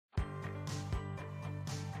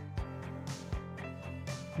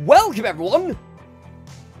Welcome everyone!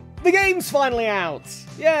 The game's finally out!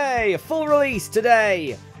 Yay! A full release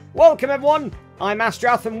today! Welcome everyone! I'm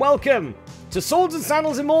Masterath and welcome to Swords and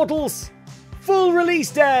Sandals Immortals! Full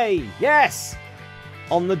release day! Yes!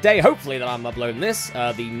 On the day, hopefully, that I'm uploading this,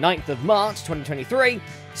 the 9th of March 2023,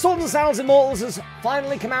 Swords and Sandals Immortals has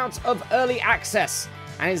finally come out of early access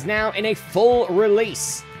and is now in a full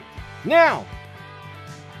release. Now,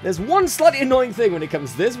 there's one slightly annoying thing when it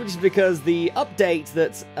comes to this, which is because the update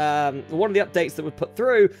that, one of the updates that was put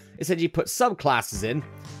through, essentially put subclasses in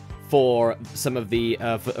for some of the,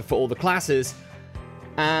 for all the classes,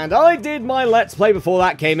 and I did my Let's Play before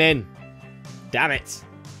that came in. Damn it.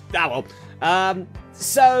 Ah well.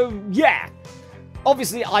 So, yeah.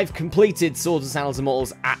 Obviously, I've completed Swords and Sandals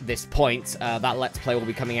Immortals at this point. That Let's Play will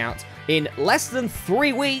be coming out in less than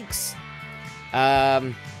 3 weeks.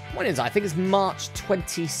 When is it? I think it's March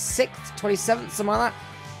 26th, 27th, something like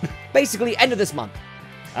that. Basically, end of this month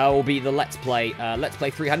will be the Let's Play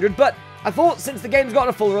 300. But I thought, since the game's gotten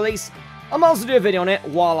a full release, I might also do a video on it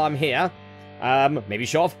while I'm here. Maybe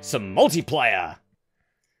show off some multiplayer.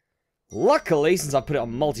 Luckily, since I put it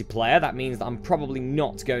on multiplayer, that means that I'm probably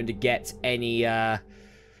not going to get any,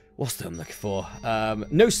 what's the I'm looking for?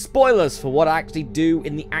 No spoilers for what I actually do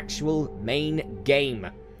in the actual main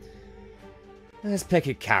game. Let's pick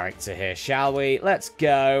a character here, shall we? Let's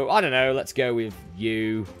go, I don't know, let's go with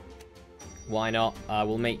you. Why not?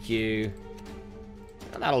 We'll make you,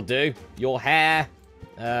 that'll do. Your hair,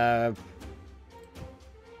 that'll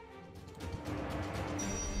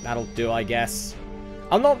do, I guess.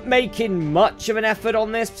 I'm not making much of an effort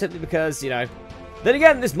on this, simply because, you know, then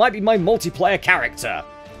again, this might be my multiplayer character.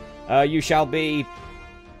 You shall be...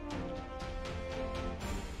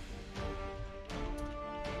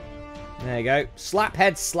 There you go.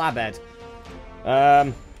 Slaphead, slabhead.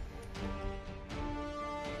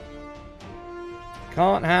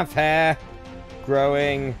 Can't have hair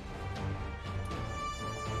growing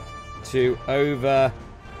to over...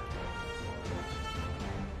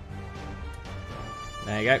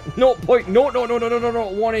 There you go.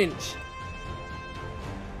 0.00001 inch.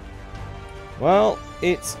 Well,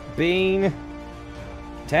 it's been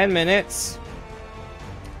 10 minutes.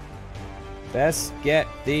 Best get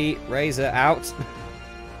the razor out.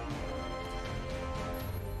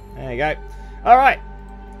 There you go. Alright.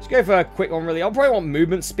 Let's go for a quick one, really. I'll probably want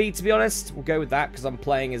movement speed, to be honest. We'll go with that, because I'm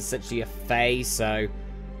playing as essentially a Fae, so...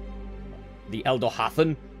 The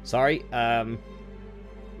Eldorhathan. Sorry. Yeah,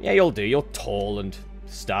 you'll do. You're tall and...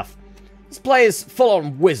 stuff. Let's play as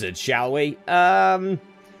full-on wizard, shall we? I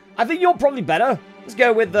think you're probably better. Let's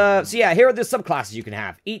go with so yeah, here are the subclasses you can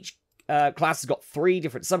have. Each class has got 3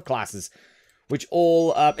 different subclasses, which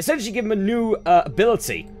all essentially give them a new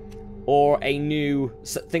ability or a new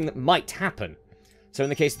thing that might happen. So in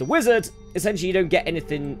the case of the wizard, essentially you don't get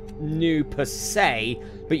anything new per se,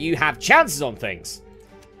 but you have chances on things.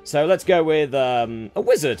 So let's go with a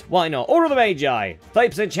wizard. Why not? Order of the Magi.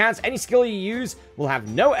 30% chance any skill you use will have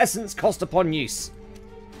no essence cost upon use.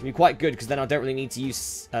 It'll be quite good because then I don't really need to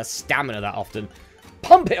use stamina that often.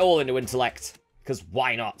 Pump it all into intellect. Because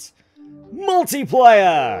why not?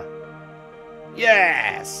 Multiplayer.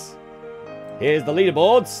 Yes. Here's the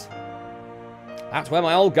leaderboards. That's where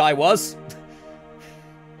my old guy was.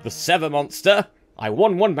 The Sever Monster. I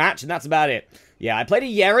won 1 match and that's about it. Yeah, I played a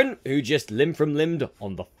Yeren who just limb from limbed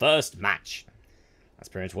on the first match. That's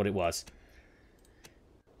pretty much what it was.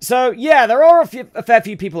 So, yeah, there are a fair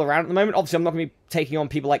few people around at the moment. Obviously, I'm not going to be taking on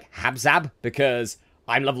people like Habzab because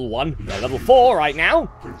I'm level 1. They're level 4 right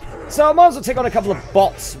now. So I might as well take on a couple of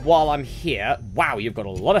bots while I'm here. Wow, you've got a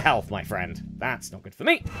lot of health, my friend. That's not good for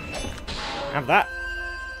me. Have that.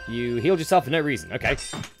 You healed yourself for no reason. Okay.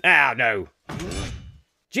 Oh, no.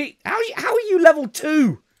 Gee, how are you level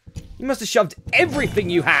 2? You must have shoved everything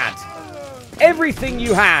you had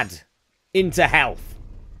into health.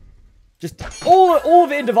 Just all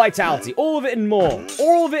of it into vitality, all of it in more,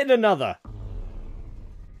 all of it in another.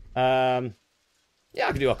 Yeah,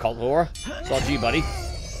 I can do Occult Aura. So on you, buddy.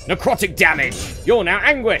 Necrotic damage. You're now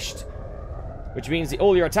anguished, which means that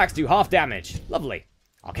all your attacks do half damage. Lovely.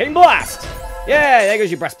 Arcane Blast. Yeah, there goes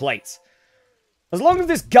your breastplate. As long as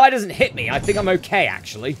this guy doesn't hit me, I think I'm okay,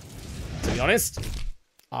 actually. To be honest.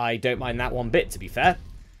 I don't mind that one bit, to be fair.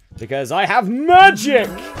 Because I have magic!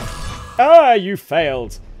 Ah, you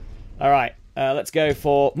failed. Alright, let's go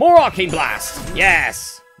for more Arcane Blast!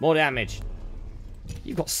 Yes! More damage.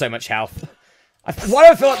 You've got so much health. Why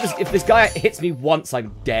do I feel like this, if this guy hits me once,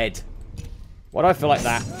 I'm dead? Why do I feel like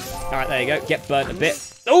that? Alright, there you go. Get burnt a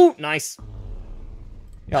bit. Oh, nice.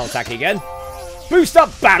 I'll attack again. Boost up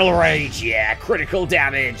Battle Rage! Yeah, critical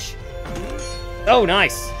damage. Oh,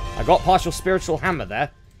 nice. I got partial spiritual hammer there.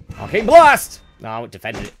 Arcane Blast! No, it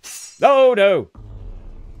defended it. Oh, no.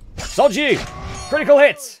 Sod you! Critical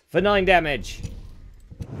hit for 9 damage.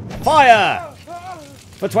 Fire!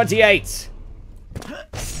 For 28.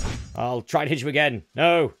 I'll try and hit you again.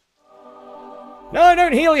 No. No,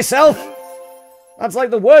 don't heal yourself! That's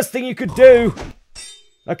like the worst thing you could do.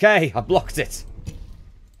 Okay, I blocked it.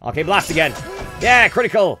 Arcane Blast again. Yeah,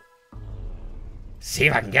 critical. See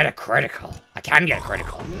if I can get a critical. I can get a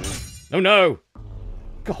critical. Oh no.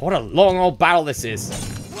 God, what a long old battle this is.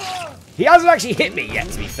 He hasn't actually hit me yet,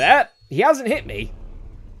 to be fair. He hasn't hit me.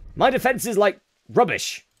 My defense is like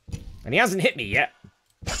rubbish. And he hasn't hit me yet.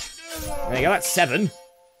 There you go, that's 7.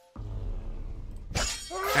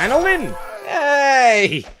 And a win!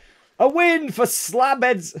 Hey! A win for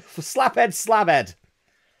Slaphead.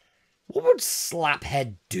 What would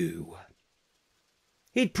Slaphead do?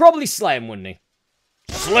 He'd probably slay him, wouldn't he?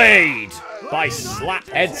 Slayed by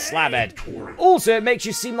Slaphead. Also, it makes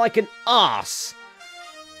you seem like an arse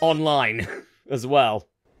online as well.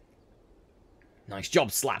 Nice job,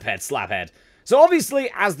 Slaphead. So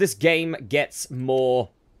obviously, as this game gets more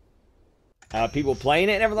people playing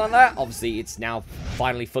it and everything like that, obviously it's now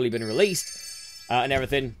finally fully been released and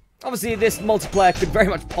everything. Obviously, this multiplayer could very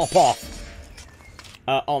much pop off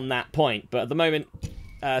on that point, but at the moment,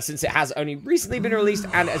 since it has only recently been released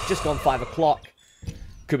and it's just gone 5 o'clock,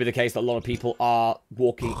 could be the case that a lot of people are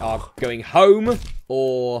going home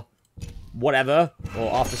or whatever,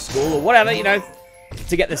 or after school or whatever, you know,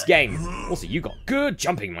 to get this game. Also, you got good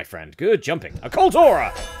jumping, my friend. Good jumping. A Cold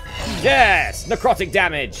Aura! Yes! Necrotic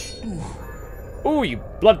damage. Ooh, you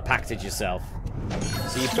blood pacted yourself.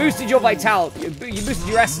 So you boosted your vitality, you boosted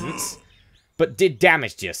your essence, but did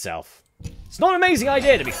damage to yourself. It's not an amazing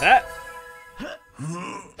idea, to be fair.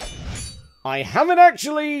 I haven't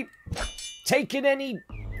actually taken any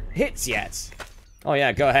hits yet. Oh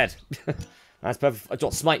yeah, go ahead. That's perfect. I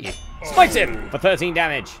just smite you. Smite him for 13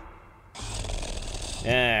 damage.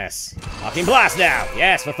 Yes. Arcane Blast now.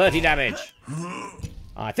 Yes, for 30 damage.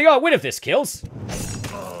 I think I'll win if this kills.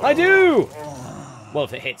 I do. Well,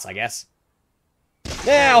 if it hits, I guess.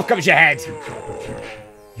 Yeah, I'll cover your head.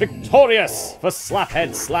 Victorious for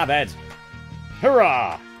Slaphead.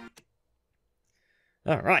 Hurrah.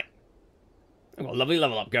 Alright. I've got a lovely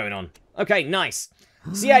level up going on. Okay, nice.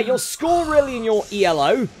 So yeah, your score really in your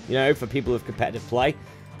ELO, you know, for people with competitive play,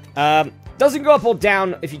 doesn't go up or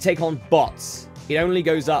down if you take on bots. It only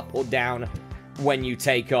goes up or down when you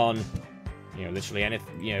take on, you know, literally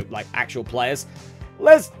anything, you know, like actual players.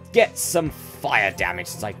 Let's get some fire damage,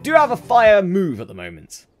 since I do have a fire move at the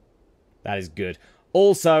moment. That is good.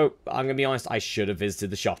 Also, I'm going to be honest, I should have visited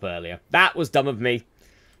the shop earlier. That was dumb of me.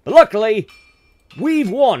 But luckily, we've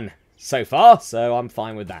won so far, so I'm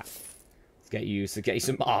fine with that. Let's get you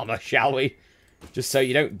some armor, shall we? Just so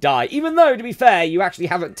you don't die. Even though, to be fair, you actually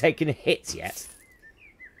haven't taken hits yet.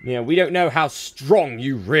 You know, we don't know how strong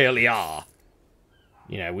you really are.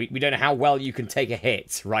 You know, we don't know how well you can take a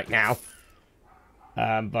hit right now.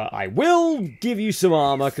 But I will give you some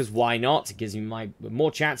armor, because why not? It gives me more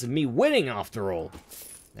chance of me winning, after all.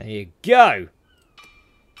 There you go.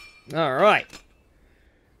 Alright.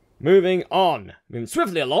 Moving on. Moving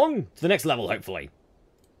swiftly along to the next level, hopefully.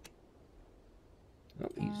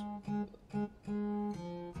 Oh,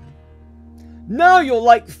 no, you're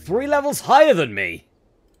like 3 levels higher than me.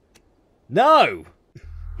 No.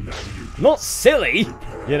 Not silly,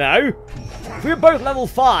 you know. If we were both level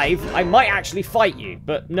 5, I might actually fight you.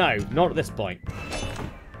 But no, not at this point.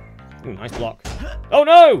 Ooh, nice block. Oh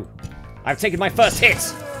no! I've taken my first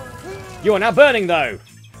hit. You are now burning, though.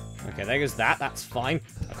 Okay, there goes that. That's fine.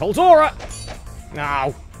 A Cold Aura.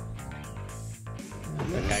 No.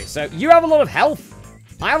 Okay, so you have a lot of health.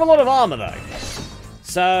 I have a lot of armor, though.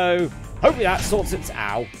 So, hopefully that sorts its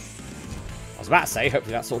out. I was about to say,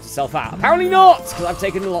 hopefully that sorts itself out. Apparently not, because I've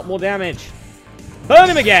taken a lot more damage. Burn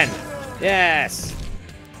him again. Yes.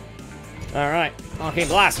 Alright. Arcane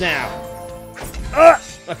Blast now.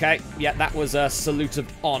 Okay. Yeah, that was a Salute of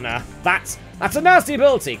Honor. That's a nasty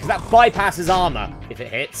ability, because that bypasses armor if it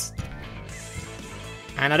hits.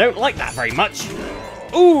 And I don't like that very much.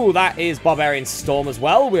 Ooh, that is Barbarian Storm as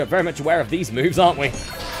well. We are very much aware of these moves, aren't we?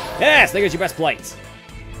 Yes, there goes your best plate.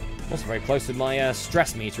 Also very close to my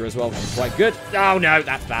stress meter as well, which is quite good. Oh no,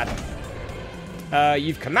 that's bad.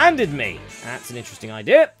 You've commanded me. That's an interesting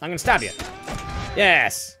idea. I'm going to stab you.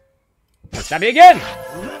 Yes. I'm going to stab you again.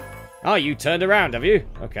 Oh, you turned around, have you?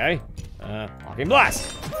 Okay. Arcane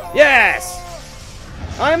Blast. Yes.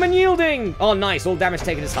 I'm unyielding. Oh, nice. All damage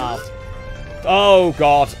taken is halved. Oh,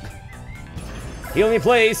 God. Heal me,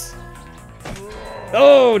 please.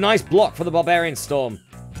 Oh, nice block for the Barbarian Storm.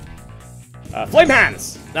 Flame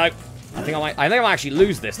Hands. No. I think I might actually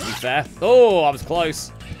lose this, to be fair. Oh, I was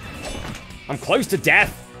close. I'm close to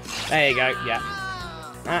death. There you go, yeah.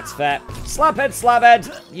 That's fair.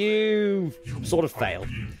 Slabhead, you sort of fail.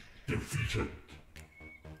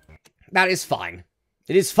 That is fine.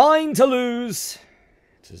 It is fine to lose.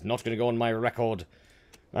 It is not going to go on my record.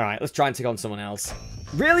 Alright, let's try and take on someone else.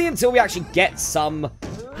 Really, until we actually get some...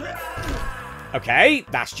 Okay,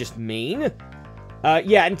 that's just mean.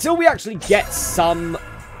 Yeah, until we actually get some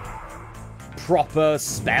proper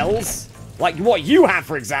spells. Like what you have,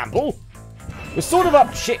 for example. We're sort of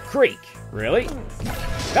up shit creek, really.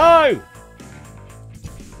 Go!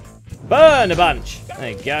 Burn a bunch.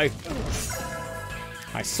 There you go.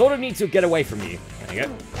 I sort of need to get away from you. There you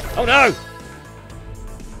go. Oh, no!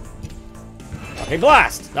 Okay,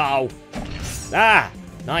 blast! Oh. Ah,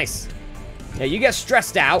 nice. Yeah, you get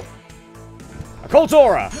stressed out. A Colt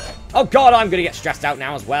Aura! Oh, God, I'm going to get stressed out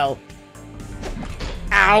now as well.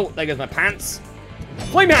 Ow! There goes my pants.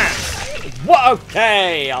 Flame Hands! What?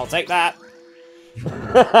 Okay, I'll take that.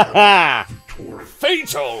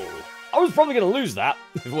 Fatal! I was probably going to lose that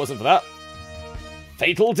if it wasn't for that.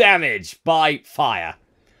 Fatal damage by fire.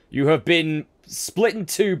 You have been split in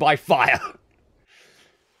two by fire.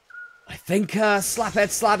 I think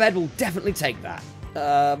Slabhead will definitely take that.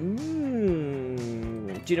 Do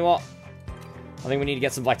you know what? I think we need to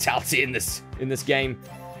get some vitality in this game.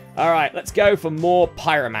 Alright, let's go for more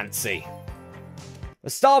pyromancy.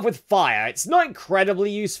 Let's start with fire. It's not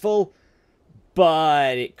incredibly useful,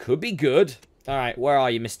 but it could be good. Alright, where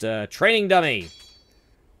are you, Mr. Training Dummy?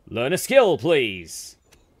 Learn a skill, please.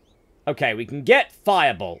 Okay, we can get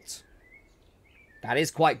Firebolt. That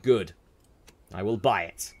is quite good. I will buy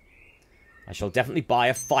it. I shall definitely buy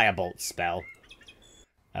a Firebolt spell.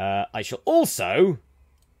 I shall also...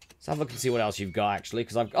 Let's have a look and see what else you've got, actually,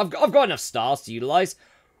 because I've got enough stars to utilize.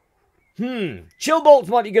 Chill Bolt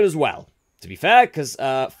might be good as well, to be fair, because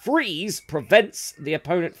Freeze prevents the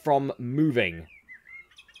opponent from moving.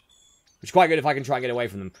 Which is quite good if I can try and get away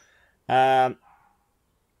from them.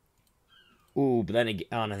 Ooh, but then again...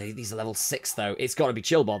 Oh, no, these are level 6, though. It's got to be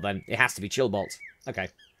Chill Bolt, then. It has to be Chill Bolt. Okay.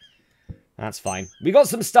 That's fine. We got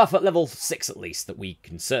some stuff at level 6, at least, that we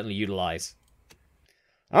can certainly utilize.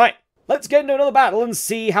 Alright, let's get into another battle and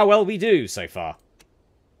see how well we do so far.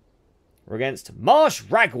 We're against Marsh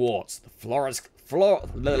Ragwort, the Floralisk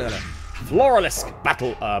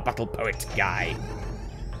battle poet guy.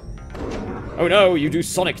 Oh no, you do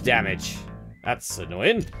sonic damage. That's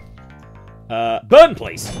annoying. Burn,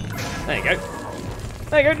 please. There you go.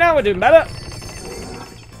 There you go, now we're doing better.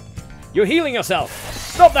 You're healing yourself.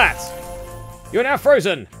 Stop that. You're now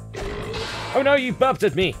frozen. Oh no, you burped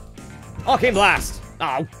at me. Arcane Blast.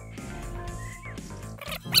 Oh.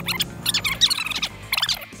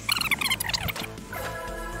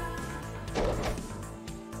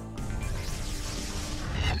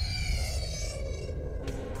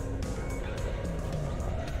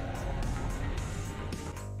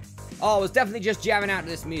 Oh, I was definitely just jamming out to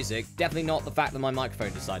this music. Definitely not the fact that my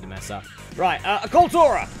microphone decided to mess up. Right, a Colt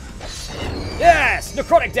Aura. Yes,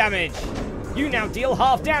 necrotic damage. You now deal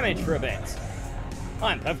half damage for a bit.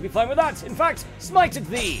 I'm perfectly fine with that. In fact, smited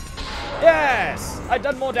thee. Yes, I've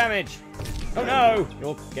done more damage. Oh no,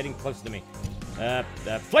 you're getting closer to me.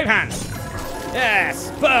 Flame Hands. Yes,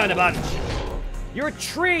 burn a bunch. You're a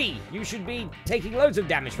tree. You should be taking loads of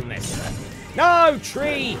damage from this. No,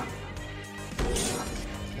 tree.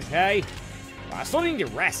 Okay. I sort of need to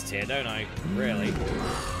rest here, don't I? Really.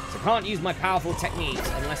 So I can't use my powerful techniques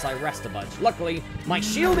unless I rest a bunch. Luckily, my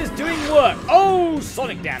shield is doing work. Oh,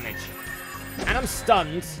 sonic damage. And I'm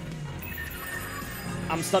stunned.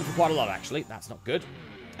 I'm stunned for quite a lot, actually. That's not good.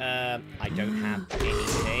 I don't have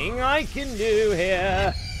anything I can do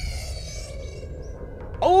here.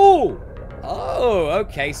 Oh! Oh,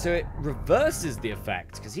 okay. So it reverses the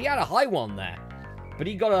effect. Because he had a high one there. But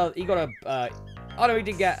he got a... Oh, no, he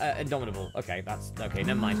did get Indomitable. Okay, that's... Okay,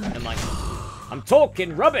 never mind. Never mind. I'm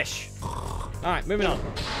talking rubbish. Alright, moving on.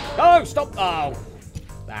 Oh, stop. Oh.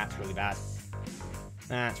 That's really bad.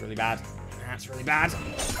 That's really bad. That's really bad.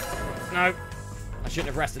 No. I shouldn't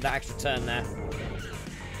have rested that extra turn there.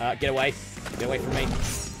 Get away. Get away from me.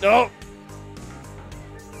 No.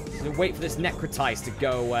 So wait for this Necrotize to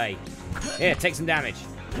go away. Here, take some damage.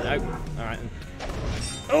 Nope. Alright.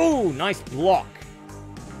 Oh, nice block.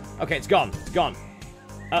 Okay, it's gone. It's gone.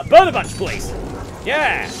 Burn a bunch, please.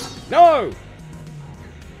 Yeah. No.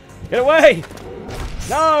 Get away.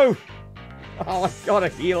 No. Oh, I gotta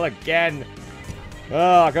heal again.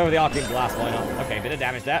 Oh, I'll go with the Arcane Blast. Why not? Okay, bit of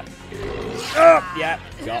damage there. Oh, yeah.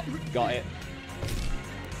 Got it.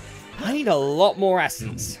 I need a lot more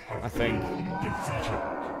essence, I think.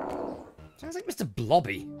 Sounds like Mr.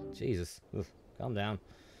 Blobby. Jesus. Ugh, calm down.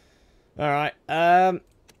 Alright,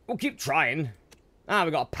 we'll keep trying. Ah,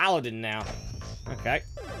 we got a paladin now. Okay.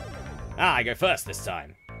 Ah, I go first this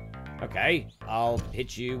time. Okay, I'll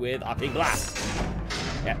hit you with Arcane Blast.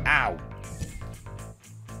 Yeah, ow.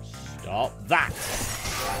 Stop that.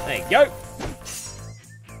 There you go.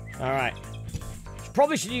 Alright.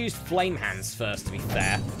 Probably should use Flame Hands first, to be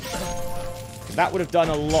fair. That would have done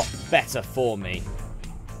a lot better for me.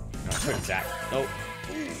 Right, quick attack. Oh.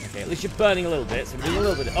 Okay, at least you're burning a little bit, so we're doing a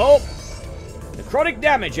little bit. Oh! Necrotic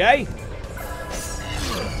damage, eh?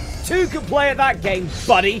 2 can play at that game,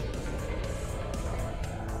 buddy.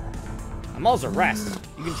 I'm also rest.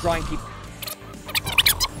 You can try and keep...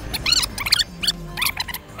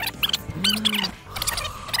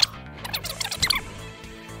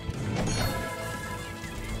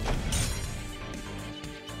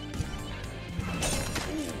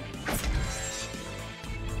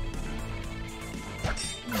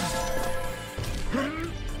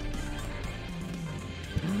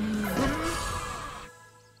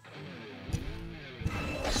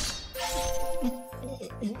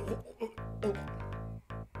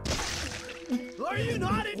 Are you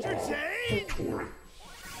not entertained?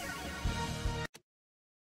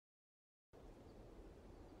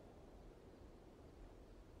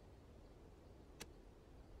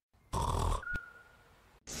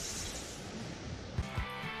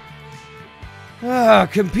 Ah,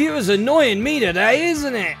 computer's annoying me today,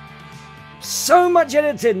 isn't it? So much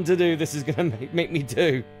editing to do this is gonna make me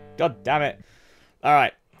do. God damn it.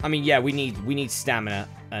 Alright. I mean, yeah, we need stamina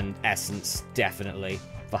and essence, definitely.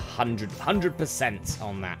 For 100%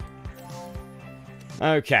 on that.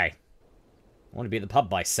 Okay. I want to be at the pub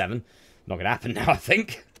by 7. Not gonna happen now, I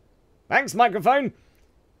think. Thanks, microphone.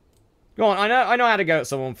 Go on, I know how to go at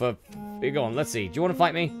someone for... Go on, let's see. Do you want to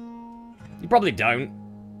fight me? You probably don't.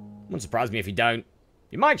 Wouldn't surprise me if you don't.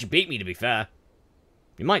 You might actually beat me, to be fair.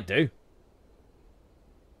 You might do.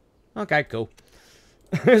 Okay, cool.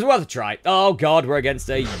 It's worth a try. Oh, God, we're against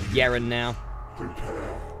a Yeren now.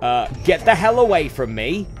 Get the hell away from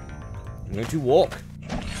me. I'm going to walk.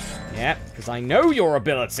 Yeah, because I know your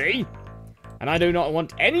ability. And I do not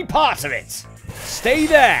want any part of it. Stay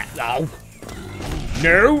there. Oh.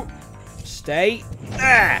 No. Stay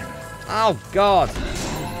there. Oh, God.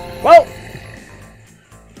 Well.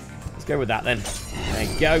 Let's go with that, then. There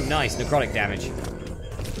you go. Nice. Necrotic damage.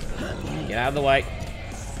 Get out of the way.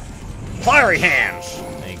 Fiery hands.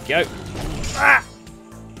 There you go. Ah.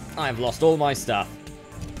 I've lost all my stuff.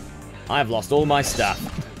 I've lost all my stuff.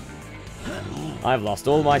 I've lost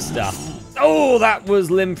all my stuff. Oh, that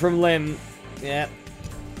was limb from limb. Yeah.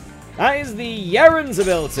 That is the Yeren's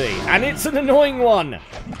ability, and it's an annoying one.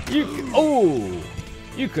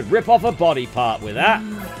 You could rip off a body part with that.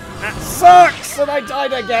 That sucks, and I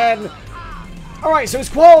died again. Alright, so it's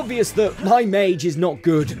quite obvious that my mage is not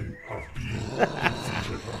good.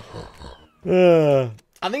 I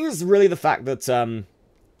think it's really the fact that,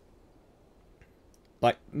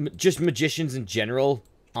 like, just magicians in general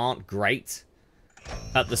aren't great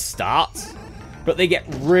at the start, but they get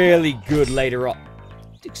really good later on.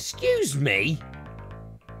 Excuse me?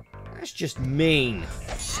 That's just mean.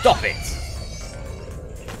 Stop it.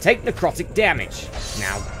 Take necrotic damage.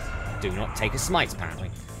 Now, do not take a smite,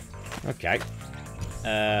 apparently. Okay.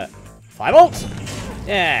 Firebolt?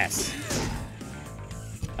 Yes.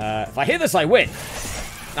 If I hit this, I win.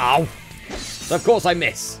 Oh. So, of course, I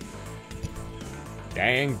miss.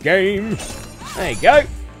 Dang game. There you go.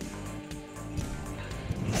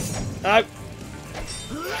 No.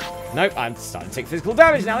 Nope, I'm starting to take physical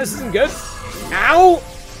damage now. This isn't good. Ow!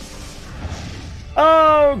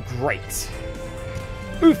 Oh, great.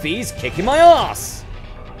 Oofy's kicking my ass.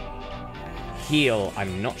 Heal.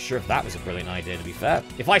 I'm not sure if that was a brilliant idea, to be fair.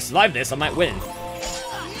 If I survive this, I might win.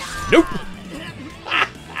 Nope.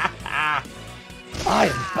 I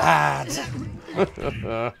am bad.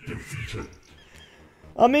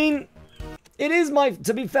 I mean, it is my...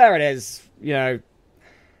 To be fair, it is. You know...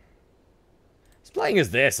 Playing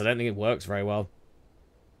as this, I don't think it works very well.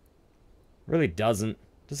 Really doesn't.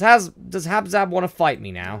 Does Habzab want to fight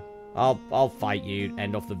me now? I'll fight you.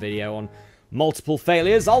 End off the video on multiple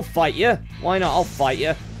failures. I'll fight you. Why not? I'll fight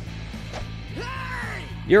you.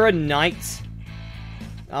 You're a knight.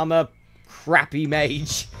 I'm a crappy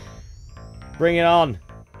mage. Bring it on.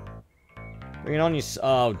 Bring it on, you...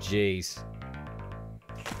 Oh, jeez.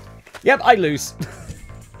 Yep, I lose.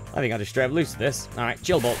 I think I just straight up lose this. Alright,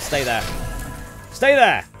 chill bolt. Stay there. Stay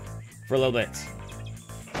there for a little bit.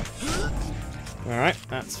 Alright,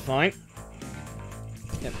 that's fine.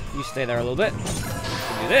 Yep, you stay there a little bit.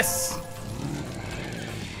 We'll do this.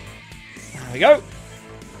 There we go.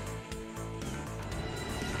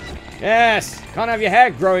 Yes, can't have your hair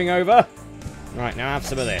growing over. Right, now have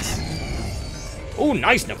some of this. Oh,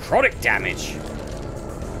 nice necrotic damage.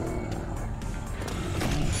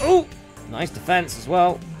 Oh, nice defense as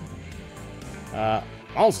well. I'll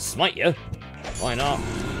also smite you. Why not?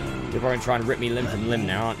 You're probably trying to rip me limb from limb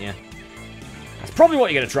now, aren't you? That's probably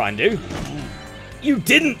what you're going to try and do. You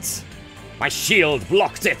didn't! My shield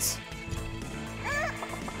blocked it.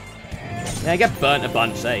 Yeah, get burnt a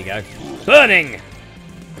bunch. There you go. Burning!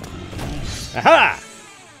 Aha!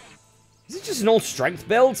 Is it just an all-strength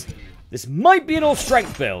build? This might be an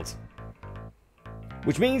all-strength build.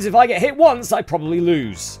 Which means if I get hit once, I probably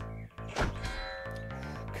lose.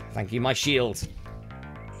 Thank you, my shield.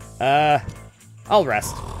 I'll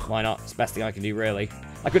rest. Why not? It's the best thing I can do, really.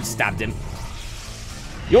 I could have stabbed him.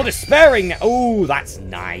 You're despairing now. Oh, that's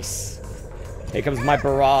nice. Here comes my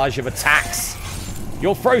barrage of attacks.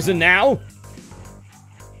 You're frozen now.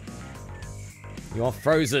 You're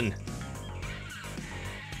frozen.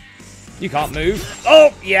 You can't move.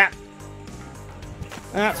 Oh, yeah.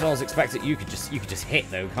 That's what I was expecting. You could just hit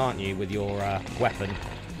though, can't you, with your weapon?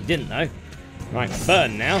 You didn't though. Right,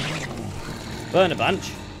 burn now. Burn a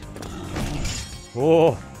bunch.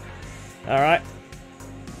 Oh. Alright.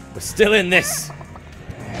 We're still in this.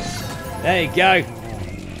 There you go.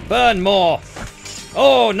 Burn more.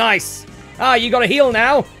 Oh, nice. Ah, you got a heal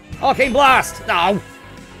now. Arcane Blast. No.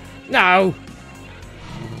 No.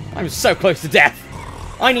 I'm so close to death.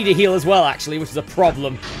 I need a heal as well, actually, which is a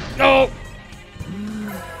problem. No.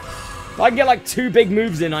 If I can get like 2 big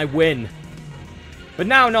moves in, I win. But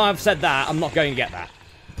now I've said that, I'm not going to get that.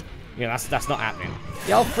 Yeah, that's not happening.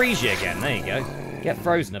 Yeah, I'll freeze you again. There you go. Get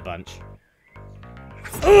frozen a bunch.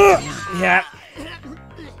 Yeah.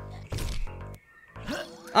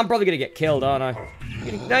 I'm probably going to get killed, aren't I?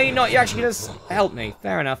 No, you're not. You're actually going to help me.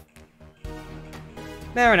 Fair enough.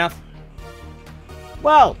 Fair enough.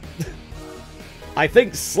 Well, I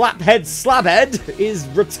think Slabhead is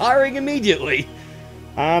retiring immediately.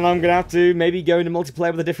 And I'm going to have to maybe go into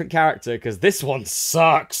multiplayer with a different character, because this one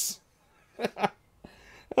sucks.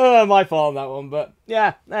 Oh, my fault on that one, but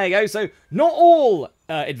yeah, there you go. So, not all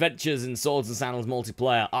adventures in Swords and Sandals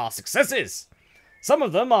multiplayer are successes. Some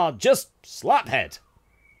of them are just Slaphead.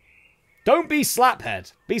 Don't be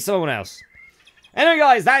Slaphead. Be someone else. Anyway,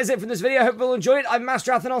 guys, that is it from this video. Hope you all enjoyed it. I'm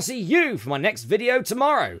Masterath, and I'll see you for my next video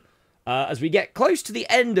tomorrow. As we get close to the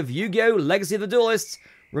end of Yu-Gi-Oh! Legacy of the Duelists,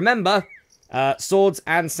 remember, Swords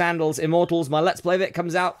and Sandals Immortals, my Let's Play of it,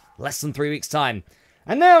 comes out less than 3 weeks' time.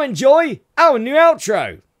 And now enjoy our new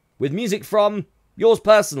outro, with music from yours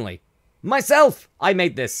personally. Myself, I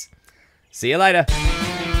made this. See you later.